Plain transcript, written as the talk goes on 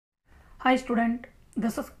Hi student,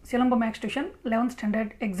 this is Silamba Max Tuition 11th standard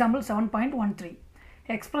example 7.13.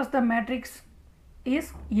 Express the matrix is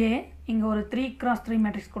A. இங்க ஒரு 3x3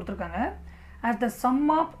 matrix கொடுத்திருக்காங்க as the sum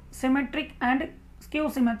of symmetric and skew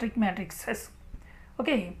symmetric matrices.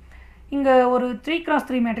 Okay, இங்க ஒரு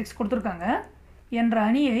 3x3 matrix கொடுத்திருக்காங்க என்ற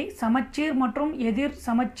அணியை சமச்சீர் மற்றும் எதிர்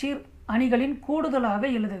சமச்சீர் அணிகளின் கூடுதலாக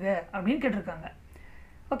எழுதுக அப்படினு கேட்டிருக்காங்க.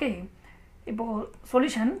 Okay, இப்போ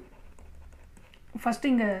சொல்யூஷன்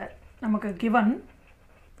first இங்க நமக்கு given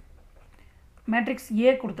matrix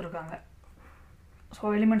A கொடுத்திருக்காங்க. So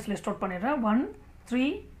elements list out பண்ணிடுறேன். 1 3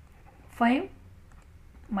 5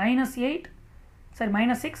 -8 sorry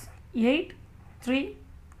 -6 8 3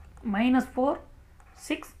 -4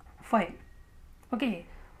 6 5. Okay,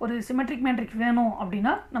 ஒரு symmetric matrix வேணும்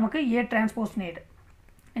அப்படினா நமக்கு A transpose need.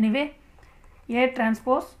 Anyway, A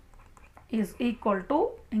transpose is equal to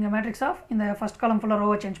இங்க matrix of இந்த first column full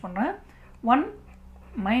row change பண்றேன். 1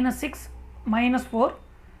 -6 -4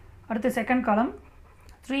 அடுத்து second column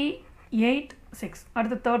 3 8 6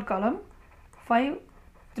 அடுத்து third column 5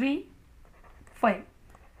 3 5.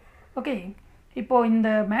 ஓகே, இப்போ இந்த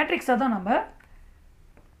மேட்ரிக்ஸை தான் நம்ம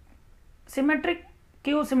சிமெட்ரிக்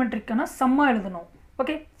கியூ சிமெட்ரிக்கான சம்மா எழுதணும்.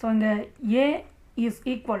 ஓகே, ஸோ இங்கே A is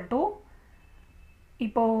equal to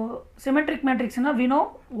இப்போ symmetric மேட்ரிக்ஸ்னால் we know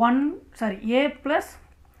A plus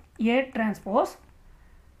A transpose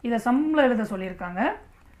இதை சம்மில் எழுத சொல்லியிருக்காங்க.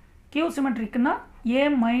 Q சிமெட்ரிக்னா A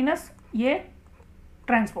minus A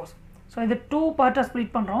transpose. So இது 2 பார்ட்டாக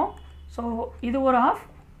ஸ்ப்ளிட் பண்ணுறோம். ஸோ இது ஒரு ஆஃப்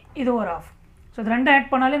இது ஒரு ஆஃப். ஸோ இது ரெண்டு ஆட்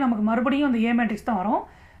பண்ணாலே நமக்கு மறுபடியும் அந்த A மேட்ரிக்ஸ் தான் வரும்.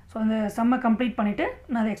 ஸோ அந்த சம்மை கம்ப்ளீட் பண்ணிவிட்டு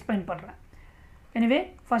நான் அதை எக்ஸ்பிளைன் பண்ணுறேன். எனிவே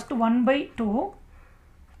ஃபஸ்ட்டு 1/2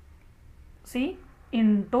 சி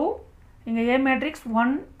இன்டூ இங்கே A மேட்ரிக்ஸ்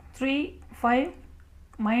 1 3 5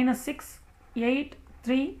 -6 8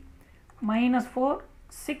 3 -4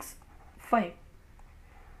 6 5.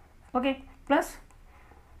 ஓகே, ப்ளஸ்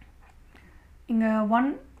இங்கே 1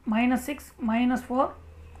 -6 -4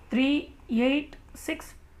 3 8 6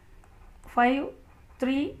 5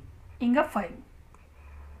 3 இங்கே 5.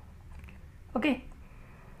 ஓகே,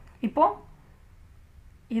 இப்போ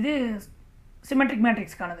இது சிமெட்ரிக்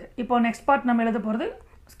மேட்ரிக்ஸ்க்கானது. இப்போ நெக்ஸ்ட் பார்ட் நம்ம எழுத போகிறது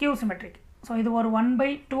ஸ்கியூ சிமெட்ரிக். ஸோ இது ஒரு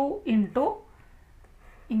 1/2 இன்டூ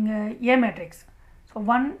இங்கே A மேட்ரிக்ஸ். ஸோ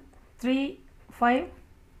 1 3 5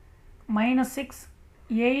 -6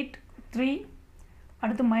 8 3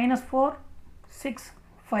 அடுத்து -4 6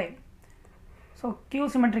 5. ஸோ கியூ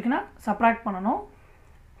சிமெட்ரிக்னா சப்ராக்ட் பண்ணணும்.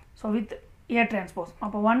 ஸோ வித் A transpose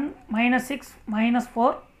அப்போ 1 -6 -4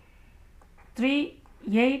 3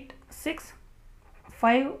 8 6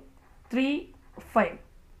 5 3 5.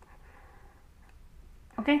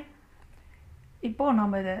 ஓகே, இப்போது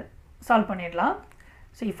நம்ம இதை சால்வ் பண்ணிடலாம்.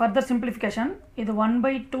 சரி, ஃபர்தர் சிம்பிளிஃபிகேஷன் இது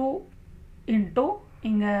 1/2 இன்டூ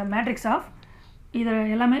இங்கே மேட்ரிக்ஸ் ஆஃப் இது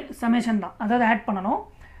எல்லாமே சமேஷன் தான், அதாவது ஆட் பண்ணணும்.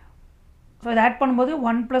 ஸோ இதை ஆட் பண்ணும்போது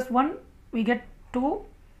 1 + 1 we get 2.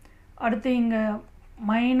 அடுத்து இங்கே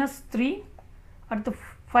 -3 அடுத்து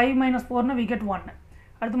 5 - 4 we get 1.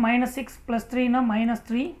 அடுத்து -6 + 3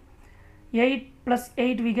 -3 8 +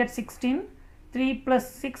 8 we get 16 3 +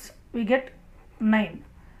 6 we get 9.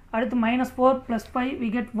 அடுத்து -4 + 5 we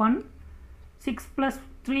get 1 6 +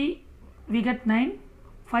 3 we get 9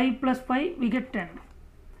 5 + 5 we get 10.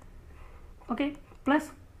 Okay, plus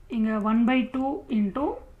இங்கே 1/2 இன்டூ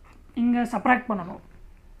இங்கே சப்ராக்ட் பண்ணணும்.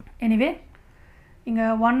 எனிவே இங்கே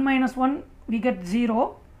 1 - 1 we get 0.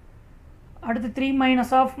 அடுத்து 3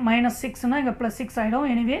 -6னா இங்கே +6 ஆகிடும்.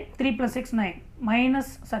 எனிவே 3 + 6 9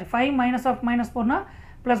 5 -4னா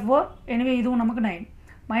 +4. எனிவே இதுவும் நமக்கு 9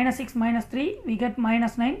 -6 -3 we get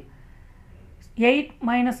 -9 8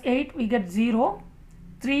 -8 we get 0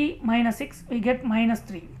 3 -6 we get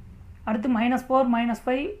 -3. அடுத்து -4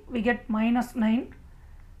 -5 we get -9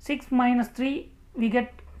 6 -3 we get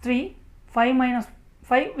 3 5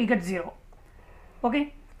 -5 we get 0. Okay,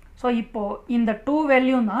 so இப்போது இந்த 2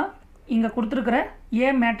 வேல்யூ தான் இங்கே கொடுத்துருக்கிற A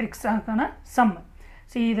மேட்ரிக்ஸாக்கான சம்.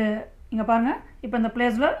 சரி, இது இங்கே பாருங்கள். இப்போ இந்த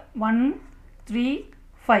பிளேஸில் 1 3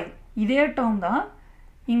 5 இதே டேர்ம் தான்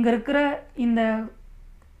இங்கே இருக்கிற இந்த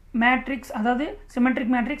மேட்ரிக்ஸ், அதாவது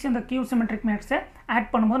சிமெட்ரிக் மேட்ரிக்ஸ் இந்த கியூ சிமெட்ரிக் மேட்ரிக்ஸை ஆட்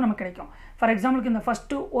பண்ணும்போது நமக்கு கிடைக்கும். ஃபார் எக்ஸாம்பிளுக்கு இந்த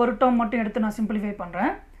ஃபஸ்ட்டு ஒரு டேர்ம் மட்டும் எடுத்து நான் சிம்பிளிஃபை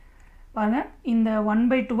பண்ணுறேன். பாருங்கள், இந்த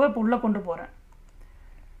 1/2 இப்போ உள்ளே கொண்டு போகிறேன்.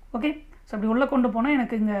 ஓகே, ஸோ அப்படி உள்ளே கொண்டு போனால்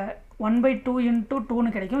எனக்கு இங்கே 1/2 இன்டூ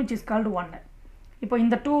 2ன்னு கிடைக்கும், விச் இஸ் கால்டு 1. இப்போ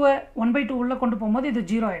இந்த 2வை 1/2 உள்ளே கொண்டு போகும்போது இது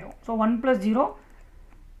 0 ஆகிடும். ஸோ 1 + 0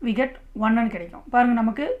 we get 1ன்னு கிடைக்கும். பாருங்கள்,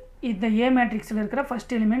 நமக்கு இந்த A மேட்ரிக்ஸில் இருக்கிற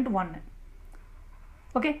ஃபஸ்ட் எலிமெண்ட் 1.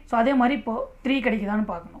 ஓகே, ஸோ அதே மாதிரி இப்போது 3 கிடைக்குதான்னு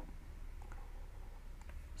பார்க்கணும்.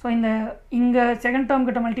 ஸோ இந்த இங்கே செகண்ட் டேர்ம்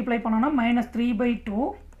கிட்ட மல்டிப்ளை பண்ணோன்னா -3/2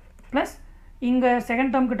 ப்ளஸ் இங்கே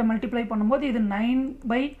செகண்ட் டேர்ம் கிட்ட மல்டிப்ளை பண்ணும்போது இது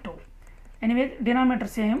 9/2. Anyway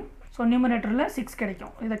denominator same. ஸோ நியூமரேட்டரில் 6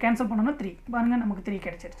 கிடைக்கும். இதை கேன்சல் பண்ணோன்னா 3. பாருங்கள் நமக்கு 3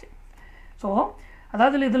 கிடைச்சிருச்சு. ஸோ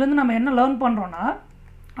அதாவது இதுலேருந்து நம்ம என்ன லேர்ன் பண்ணுறோன்னா,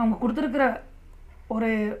 அவங்க கொடுத்துருக்கிற ஒரு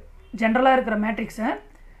ஜென்ரலாக இருக்கிற மேட்ரிக்ஸை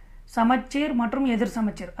சமச்சீர் மற்றும் எதிர்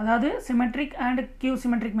சமச்சீர், அதாவது சிமெட்ரிக் அண்ட் கியூ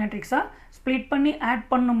சிமெட்ரிக் மேட்ரிக்ஸாக ஸ்ப்ளிட் பண்ணி ஆட்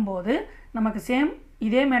பண்ணும்போது நமக்கு சேம்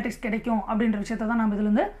இதே மேட்ரிக்ஸ் கிடைக்கும் அப்படின்ற விஷயத்தை தான் நம்ம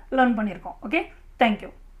இதுலேருந்து லேர்ன் பண்ணியிருக்கோம். Okay, thank you.